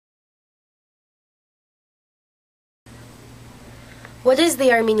What is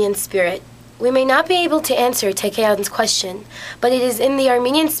the Armenian spirit? We may not be able to answer Tekeyan's question, but it is in the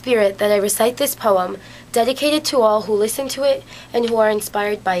Armenian spirit that I recite this poem, dedicated to all who listen to it and who are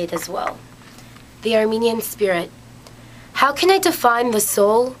inspired by it as well. The Armenian spirit. How can I define the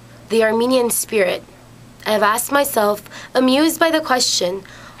soul, the Armenian spirit? I have asked myself, amused by the question,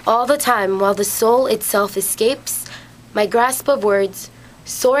 all the time while the soul itself escapes my grasp of words,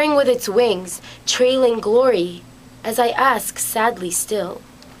 soaring with its wings, trailing glory, as I ask sadly still,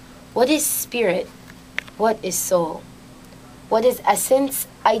 what is spirit? What is soul? What is essence,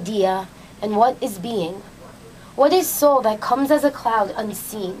 idea, and what is being? What is soul that comes as a cloud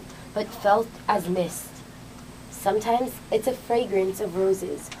unseen, but felt as mist? Sometimes it's a fragrance of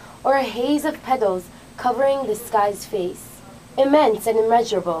roses, or a haze of petals covering the sky's face. Immense and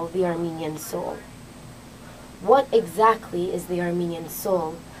immeasurable, the Armenian soul. What exactly is the Armenian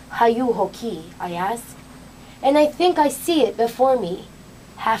soul? Hayoo Hoki, I ask. And I think I see it before me,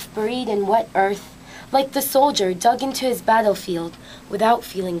 half buried in wet earth, like the soldier dug into his battlefield without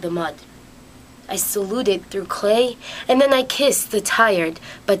feeling the mud. I salute it through clay, and then I kiss the tired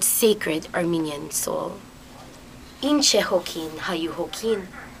but sacred Armenian soul. Ինչ է հոգին, հայու հոգին,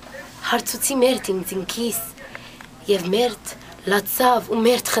 հարցուցի մերտ իմ ձինքիս, և մերտ լացավ ու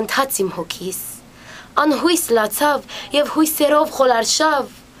մերտ խնդաց իմ հոգիս, անհույս լացավ և հույսերով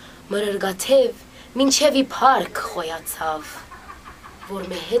խոլարշավ, մրրգաթև մինչև ի փառք խոյացավ, որ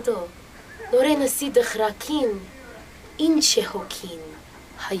մե հետո նորենսի դխրակին, ինչ է հոգին,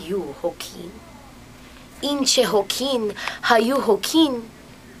 հայու հոգին, ինչ է հոգին, հայու հոգին,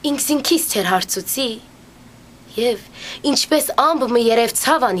 ինքս ինքիս թեր հարցուցի, և ինչպես ամբը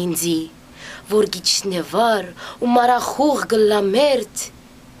երևցավ անինձի, որ գիչնևար ու մարախուղ գլա մերտ,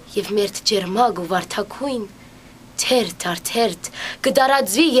 և մերտ ջերմագ ու վարդակույն, թերթ արդերթ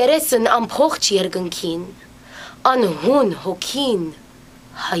կդարածվի երեսն ամփոխ երկնքին, անհուն հոգին,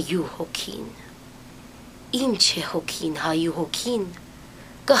 հայու հոգին, ինչ է հոգին, հայու հոգին,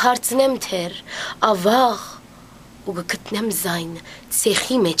 կհարցնեմ թեր, ավաղ, ու կգտնեմ զայն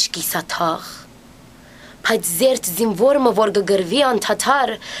ցեխի մեջ կիսաթաղ, բայց զերծ զինվորմը որ կգրվի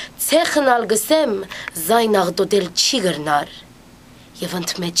անթաթար, ցեխն ալ գսեմ զայն աղդոդել չի գրնար, և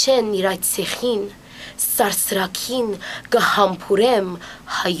ընդմեջեն իր այդ ցեխին, սարսրակին կհամբուրեմ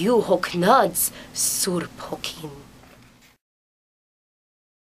հայու հոգնած սուրբ հոգին։